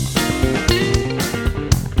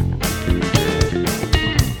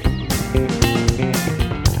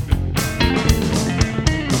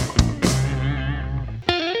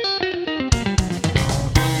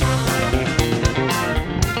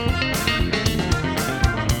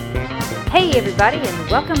Hey everybody, and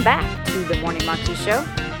welcome back to the Morning Moxie Show.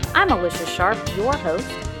 I'm Alicia Sharp, your host,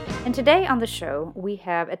 and today on the show we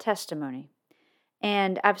have a testimony.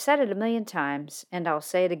 And I've said it a million times, and I'll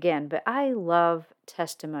say it again, but I love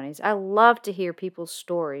testimonies. I love to hear people's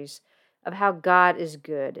stories of how God is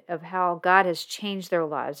good, of how God has changed their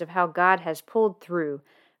lives, of how God has pulled through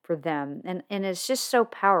for them. And it's just so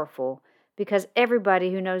powerful because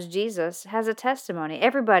everybody who knows Jesus has a testimony.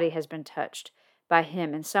 Everybody has been touched by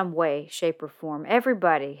him in some way, shape, or form.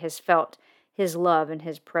 Everybody has felt his love and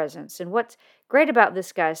his presence. And what's great about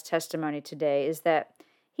this guy's testimony today is that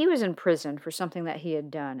he was in prison for something that he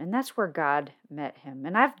had done, and that's where God met him.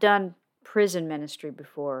 And I've done prison ministry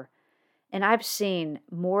before, and I've seen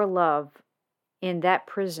more love in that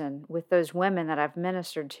prison with those women that I've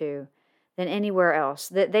ministered to than anywhere else.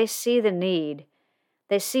 That they see the need.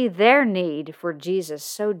 They see their need for Jesus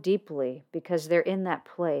so deeply because they're in that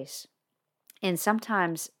place. And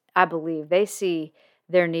sometimes I believe they see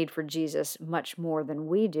their need for Jesus much more than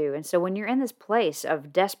we do. And so when you're in this place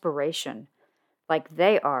of desperation, like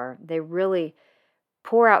they are, they really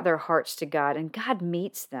pour out their hearts to God, and God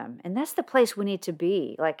meets them. And that's the place we need to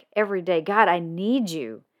be, like every day. God, I need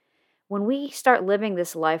you. When we start living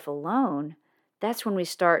this life alone, that's when we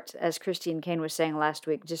start, as Christine Kane was saying last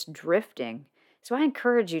week, just drifting. So I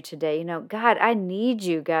encourage you today, God, I need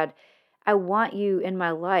you. God, I want you in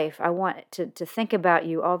my life. I want to think about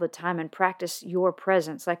you all the time and practice your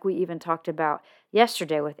presence, like we even talked about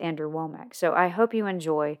yesterday with Andrew Womack. So I hope you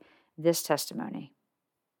enjoy this testimony.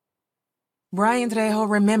 Brian Trejo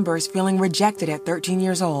remembers feeling rejected at 13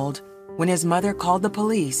 years old when his mother called the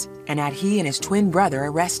police and had he and his twin brother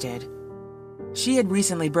arrested. She had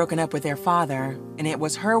recently broken up with their father, and it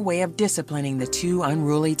was her way of disciplining the two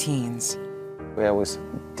unruly teens. I was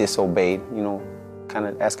disobeyed, kind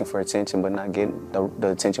of asking for attention but not getting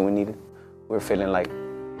the attention we needed. We were feeling like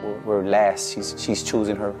we're last. She's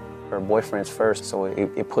choosing her boyfriends first, so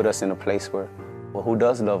it put us in a place where, well, who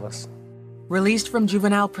does love us? Released from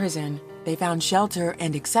juvenile prison, they found shelter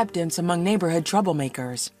and acceptance among neighborhood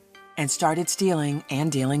troublemakers and started stealing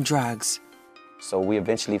and dealing drugs. So we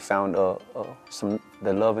eventually found the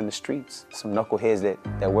love in the streets, some knuckleheads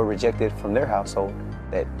that were rejected from their household,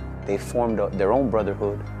 that they formed their own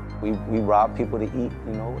brotherhood. We robbed people to eat,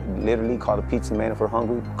 literally call the pizza man if we're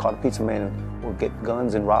hungry, call the pizza man and we'll get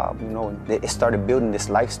guns and rob, and it started building this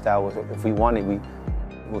lifestyle. If we want it,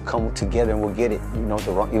 we'll come together and we'll get it,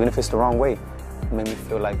 even if it's the wrong way. It made me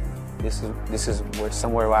feel like this is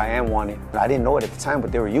somewhere where I am wanted. I didn't know it at the time,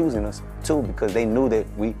 but they were using us too because they knew that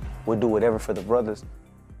we would do whatever for the brothers.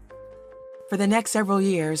 For the next several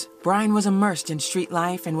years, Brian was immersed in street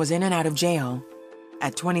life and was in and out of jail.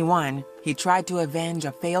 At 21, he tried to avenge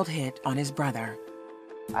a failed hit on his brother.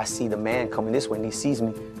 I see the man coming this way and he sees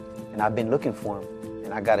me, and I've been looking for him.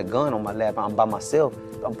 And I got a gun on my lap, I'm by myself.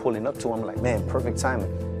 I'm pulling up to him, I'm like, man, perfect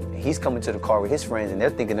timing. And he's coming to the car with his friends and they're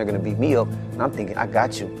thinking they're gonna beat me up. And I'm thinking, I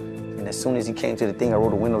got you. And as soon as he came to the thing, I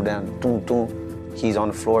rolled the window down, doom, doom. He's on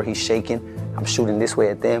the floor, he's shaking. I'm shooting this way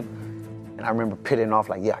at them. And I remember pitting off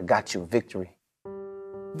like, yeah, I got you, victory.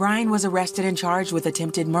 Brian was arrested and charged with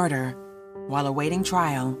attempted murder. While awaiting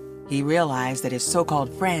trial, he realized that his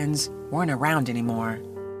so-called friends weren't around anymore.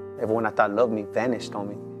 Everyone I thought loved me vanished on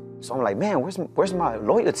me. So I'm like, man, where's my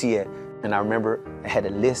loyalty at? And I remember I had a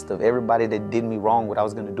list of everybody that did me wrong, what I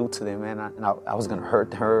was gonna do to them, man. I was gonna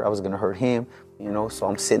hurt her, I was gonna hurt him, so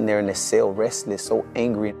I'm sitting there in this cell, restless, so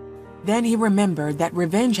angry. Then he remembered that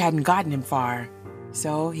revenge hadn't gotten him far,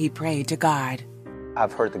 so he prayed to God.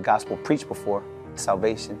 I've heard the gospel preached before,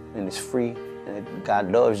 salvation, and it's free, and that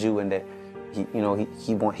God loves you, and that he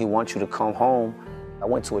wants you to come home. I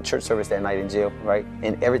went to a church service that night in jail, right?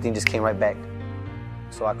 And everything just came right back.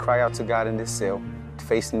 So I cry out to God in this cell,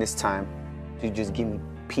 facing this time. You just give me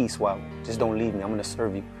peace, just don't leave me, I'm gonna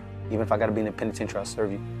serve you. Even if I gotta be in the penitentiary, I'll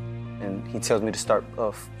serve you. And he tells me to start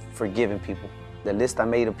forgiving people. The list I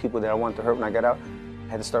made of people that I wanted to hurt when I got out,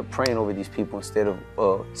 I had to start praying over these people instead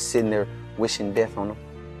of sitting there wishing death on them.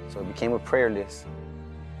 So it became a prayer list.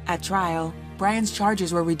 At trial, Brian's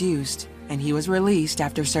charges were reduced, and he was released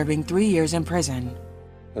after serving 3 years in prison.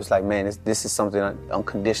 It was like, man, this is something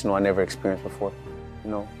unconditional I never experienced before.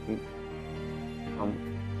 I'm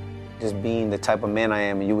just being the type of man I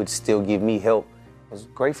am, and you would still give me help. I was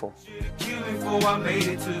grateful.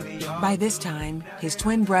 By this time, his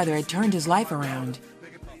twin brother had turned his life around.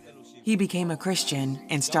 He became a Christian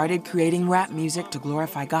and started creating rap music to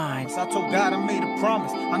glorify God. I told God I made a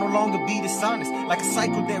promise. I no longer be dishonest, like a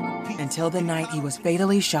cycle that repeats. Until the night he was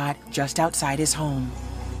fatally shot just outside his home.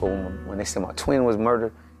 When they said my twin was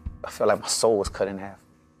murdered, I felt like my soul was cut in half.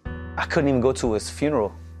 I couldn't even go to his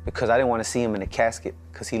funeral. because I didn't want to see him in a casket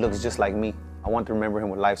because he looks just like me. I wanted to remember him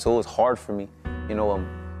with life, so it was hard for me.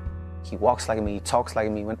 He walks like me, he talks like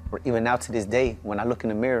me. Even now to this day, when I look in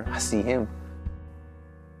the mirror, I see him.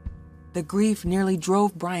 The grief nearly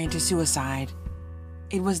drove Brian to suicide.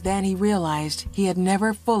 It was then he realized he had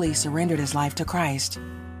never fully surrendered his life to Christ.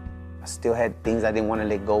 I still had things I didn't want to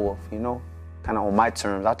let go of, kind of on my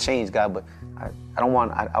terms. I'll change, God, but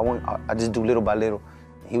I just do little by little.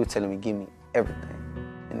 He was telling me, give me everything.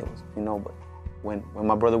 And it was, but when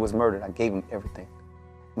my brother was murdered, I gave him everything.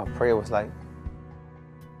 My prayer was like,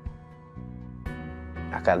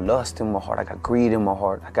 I got lust in my heart, I got greed in my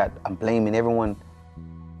heart, I'm blaming everyone.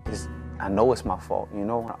 I know it's my fault,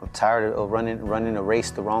 I'm tired of running a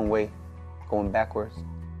race the wrong way, going backwards,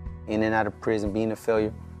 in and out of prison, being a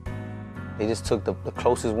failure. They just took the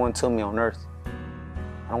closest one to me on earth.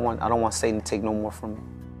 I don't want Satan to take no more from me.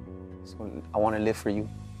 So I want to live for you.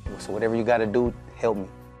 So whatever you got to do, help me.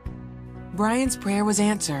 Brian's prayer was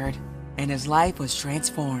answered, and his life was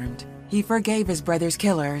transformed. He forgave his brother's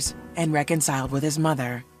killers and reconciled with his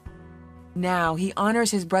mother. Now he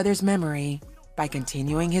honors his brother's memory by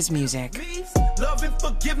continuing his music. Love and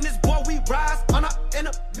forgiveness, boy, we rise on our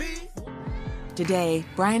enemies. Today,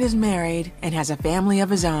 Brian is married and has a family of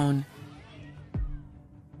his own.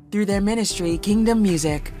 Through their ministry, Kingdom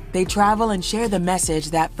Music, they travel and share the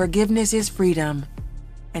message that forgiveness is freedom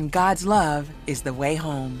and God's love is the way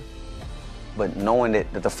home. But knowing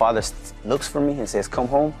that the Father looks for me and says, come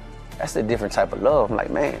home, that's a different type of love. I'm like,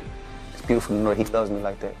 man, it's beautiful to know that He loves me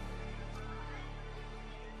like that.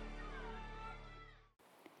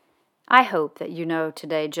 I hope that you know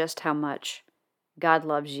today just how much God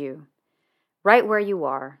loves you. Right where you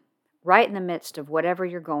are, right in the midst of whatever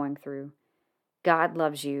you're going through, God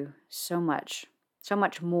loves you so much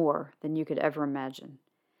more than you could ever imagine.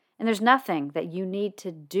 And there's nothing that you need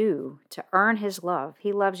to do to earn His love.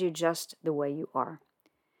 He loves you just the way you are.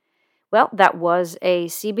 Well, that was a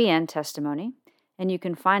CBN testimony, and you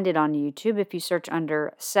can find it on YouTube if you search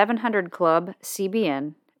under 700 Club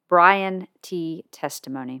CBN, Brian T.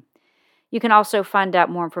 Testimony. You can also find out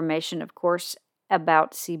more information, of course,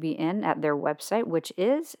 about CBN at their website, which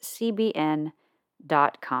is cbn.com.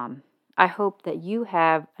 I hope that you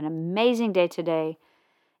have an amazing day today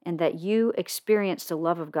and that you experience the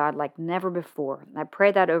love of God like never before. I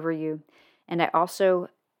pray that over you, and I also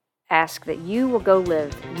ask that you will go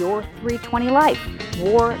live your 320 life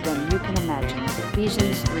more than you can imagine.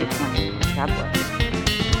 Ephesians 3:20. God bless.